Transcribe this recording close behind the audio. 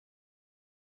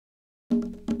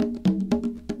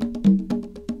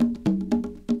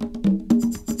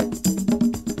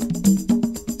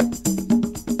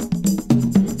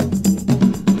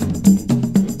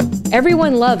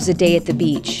Everyone loves a day at the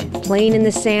beach. Playing in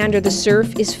the sand or the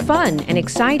surf is fun and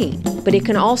exciting, but it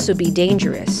can also be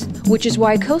dangerous, which is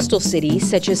why coastal cities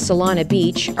such as Solana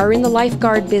Beach are in the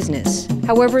lifeguard business.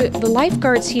 However, the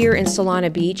lifeguards here in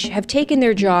Solana Beach have taken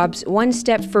their jobs one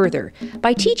step further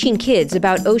by teaching kids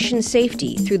about ocean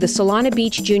safety through the Solana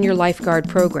Beach Junior Lifeguard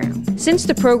Program. Since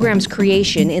the program's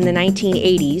creation in the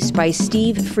 1980s by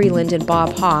Steve Freeland and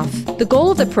Bob Hoff, the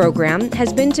goal of the program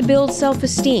has been to build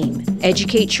self-esteem,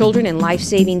 educate children in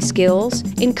life-saving skills,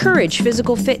 encourage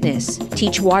physical fitness,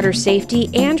 teach water safety,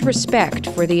 and respect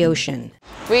for the ocean.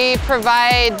 We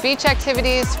provide beach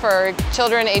activities for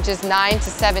children ages 9 to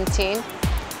 17.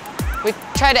 We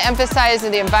try to emphasize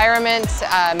the environment,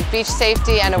 beach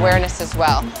safety, and awareness as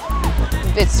well.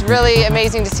 It's really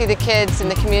amazing to see the kids in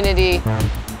the community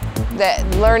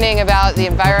learning about the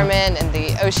environment and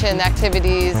the ocean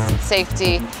activities,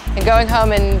 safety, and going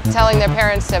home and telling their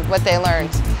parents of what they learned.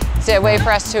 It's a way for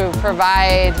us to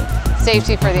provide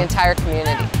safety for the entire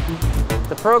community.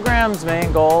 The program's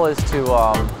main goal is to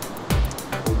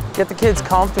get the kids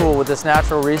comfortable with this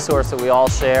natural resource that we all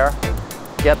share,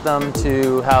 get them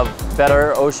to have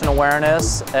better ocean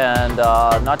awareness and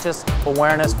not just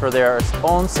awareness for their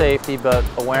own safety, but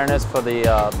awareness for the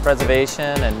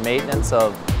preservation and maintenance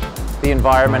of the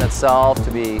environment itself,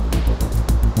 to be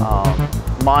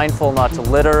mindful not to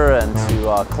litter and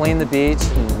to clean the beach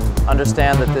and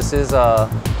understand that this is a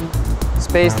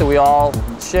space that we all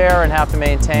share and have to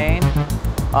maintain.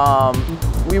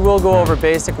 We will go over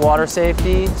basic water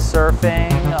safety,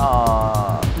 surfing,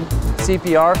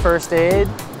 CPR, first aid.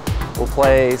 We'll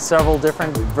play several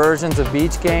different versions of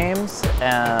beach games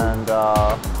and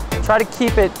try to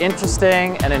keep it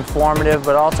interesting and informative,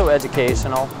 but also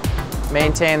educational.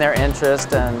 Maintain their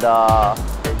interest and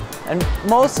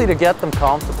mostly to get them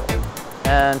comfortable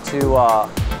and to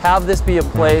have this be a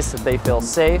place that they feel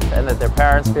safe and that their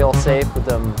parents feel safe with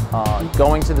them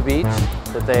going to the beach,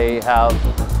 that they have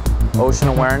ocean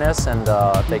awareness and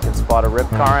they can spot a rip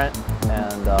current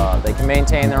and they can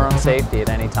maintain their own safety at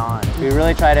any time. We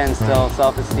really try to instill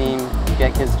self-esteem,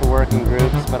 get kids to work in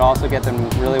groups, but also get them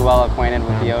really well acquainted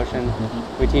with the ocean.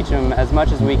 We teach them as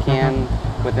much as we can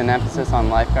with an emphasis on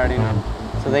lifeguarding,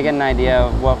 so they get an idea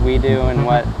of what we do and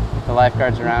what the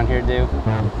lifeguards around here do.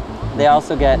 They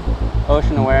also get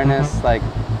ocean awareness, like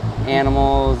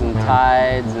animals and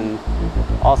tides, and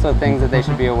also things that they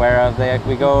should be aware of.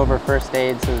 We go over first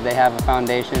aid so that they have a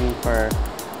foundation for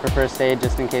first aid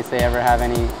just in case they ever have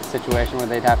any situation where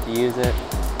they'd have to use it.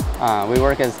 We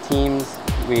work as teams.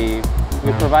 We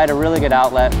provide a really good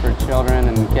outlet for children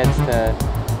and kids to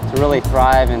really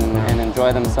thrive and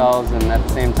enjoy themselves, and at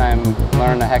the same time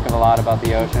learn a heck of a lot about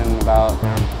the ocean,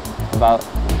 about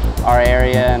our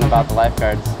area and about the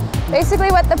lifeguards. Basically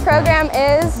what the program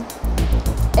is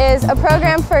a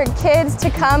program for kids to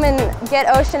come and get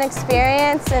ocean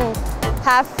experience and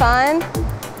have fun.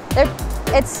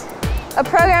 It's a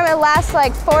program that lasts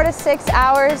like 4 to 6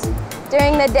 hours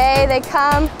during the day. They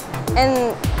come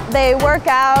and they work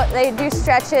out, they do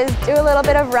stretches, do a little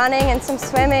bit of running and some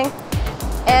swimming.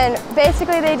 And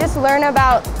basically they just learn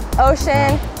about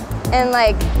ocean and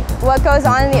like what goes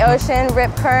on in the ocean,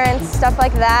 rip currents, stuff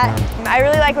like that. I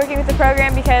really like working with the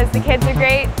program because the kids are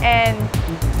great and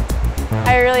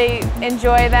I really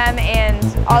enjoy them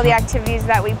and all the activities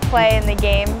that we play in the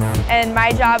games. And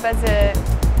my job as a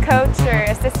coach or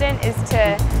assistant is to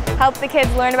help the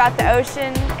kids learn about the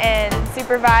ocean and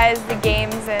supervise the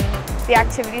games and the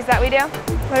activities that we do.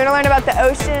 We're going to learn about the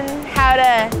ocean, how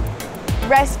to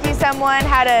rescue someone,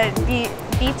 how to be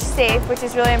beach safe, which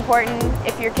is really important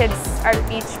if your kids are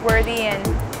beach worthy, and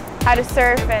how to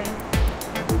surf and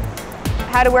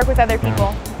how to work with other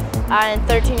people. I'm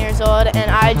 13 years old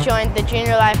and I joined the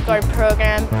Junior Lifeguard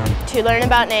program to learn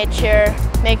about nature,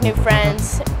 make new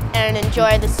friends, and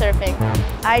enjoy the surfing.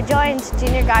 I joined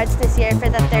Junior Guards this year for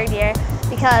the 3rd year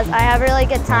because I have a really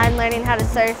good time learning how to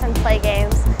surf and play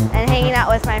games and hanging out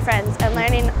with my friends and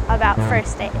learning about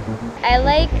first aid. I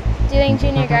like doing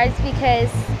Junior Guards because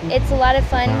it's a lot of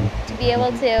fun to be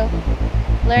able to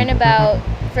learn about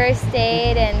first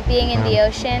aid and being in the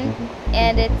ocean,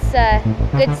 and it's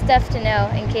good stuff to know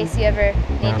in case you ever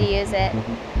need to use it.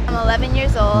 I'm 11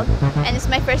 years old and it's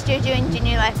my first year doing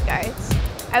Junior Lifeguards.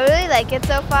 I really like it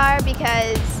so far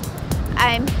because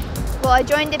I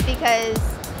joined it because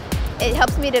it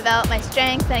helps me develop my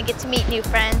strength and I get to meet new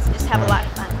friends and just have a lot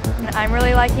of fun. I'm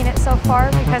really liking it so far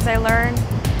because I learn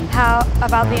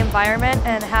about the environment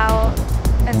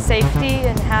and safety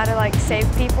and how to like save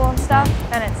people and stuff,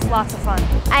 and it's lots of fun.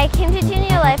 I came to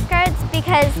Junior Lifeguards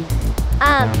because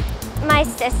my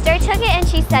sister took it and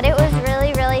she said it was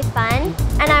really, really fun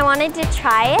and I wanted to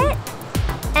try it.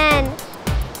 And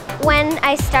When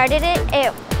I started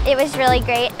it was really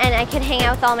great, and I could hang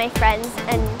out with all my friends,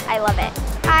 and I love it.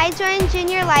 I joined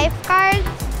Junior Lifeguards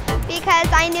because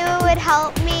I knew it would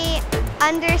help me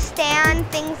understand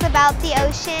things about the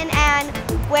ocean and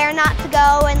where not to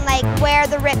go, and like where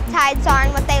the riptides are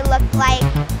and what they look like,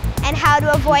 and how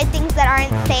to avoid things that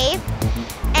aren't safe.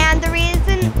 And the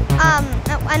reason,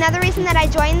 another reason that I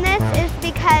joined this is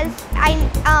because I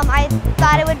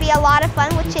thought it would be a lot of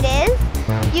fun, which it is.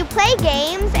 You play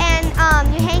games and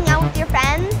you hang out with your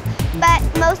friends, but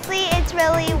mostly it's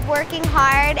really working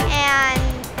hard and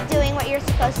doing what you're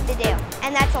supposed to do,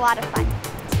 and that's a lot of fun.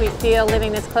 We feel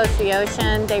living this close to the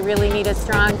ocean, they really need a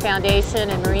strong foundation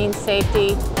in marine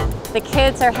safety. The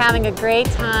kids are having a great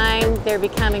time. They're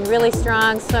becoming really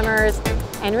strong swimmers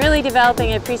and really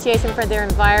developing an appreciation for their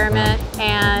environment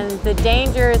and the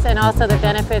dangers and also the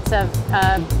benefits of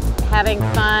having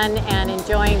fun and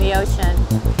enjoying the ocean.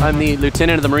 I'm the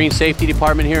lieutenant of the Marine Safety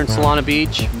Department here in Solana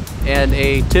Beach, and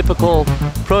a typical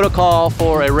protocol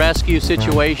for a rescue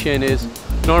situation is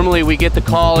normally we get the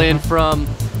call in from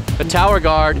a tower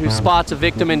guard who spots a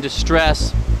victim in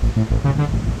distress.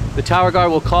 The tower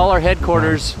guard will call our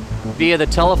headquarters via the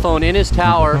telephone in his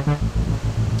tower.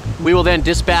 We will then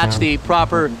dispatch the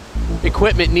proper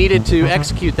equipment needed to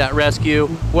execute that rescue,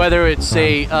 whether it's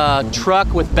a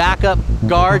truck with backup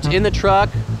guards in the truck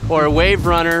or a wave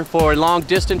runner for a long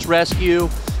distance rescue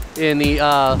in the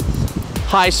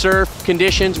high surf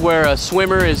conditions where a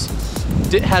swimmer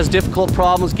has difficult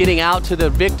problems getting out to the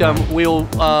victim. We'll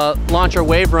launch our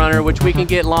wave runner, which we can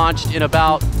get launched in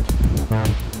about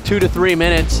 2 to 3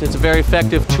 minutes. It's a very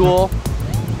effective tool.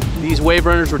 These wave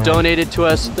runners were donated to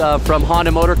us from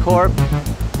Honda Motor Corp,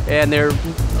 and they're,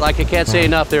 like I can't say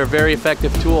enough, they're a very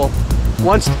effective tool.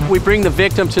 Once we bring the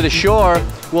victim to the shore,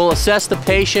 we'll assess the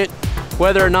patient,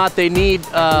 whether or not they need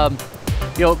care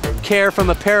from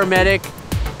a paramedic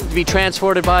to be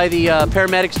transported by the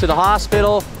paramedics to the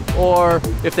hospital, or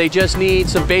if they just need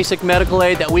some basic medical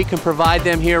aid that we can provide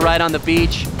them here right on the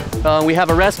beach. We have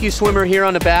a rescue swimmer here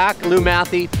on the back, Lou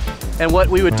Matthew, and what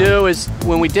we would do is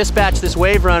when we dispatch this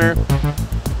wave runner,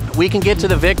 we can get to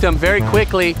the victim very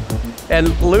quickly,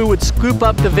 and Lou would scoop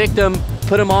up the victim,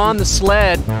 put him on the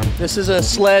sled. This is a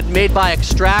sled made by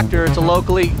Extractor. It's a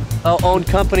locally owned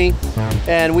company,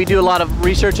 and we do a lot of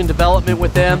research and development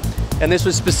with them, and this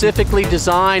was specifically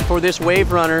designed for this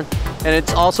wave runner, and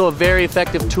it's also a very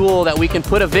effective tool that we can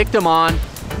put a victim on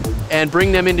and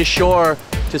bring them into shore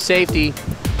to safety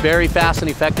very fast and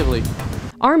effectively.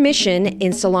 Our mission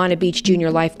in Solana Beach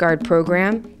Junior Lifeguard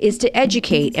Program is to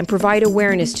educate and provide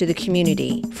awareness to the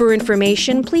community. For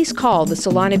information, please call the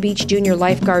Solana Beach Junior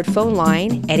Lifeguard phone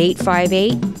line at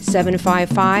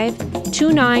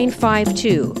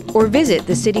 858-755-2952 or visit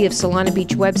the City of Solana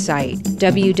Beach website,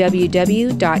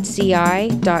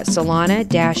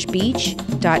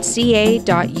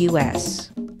 www.ci.solana-beach.ca.us.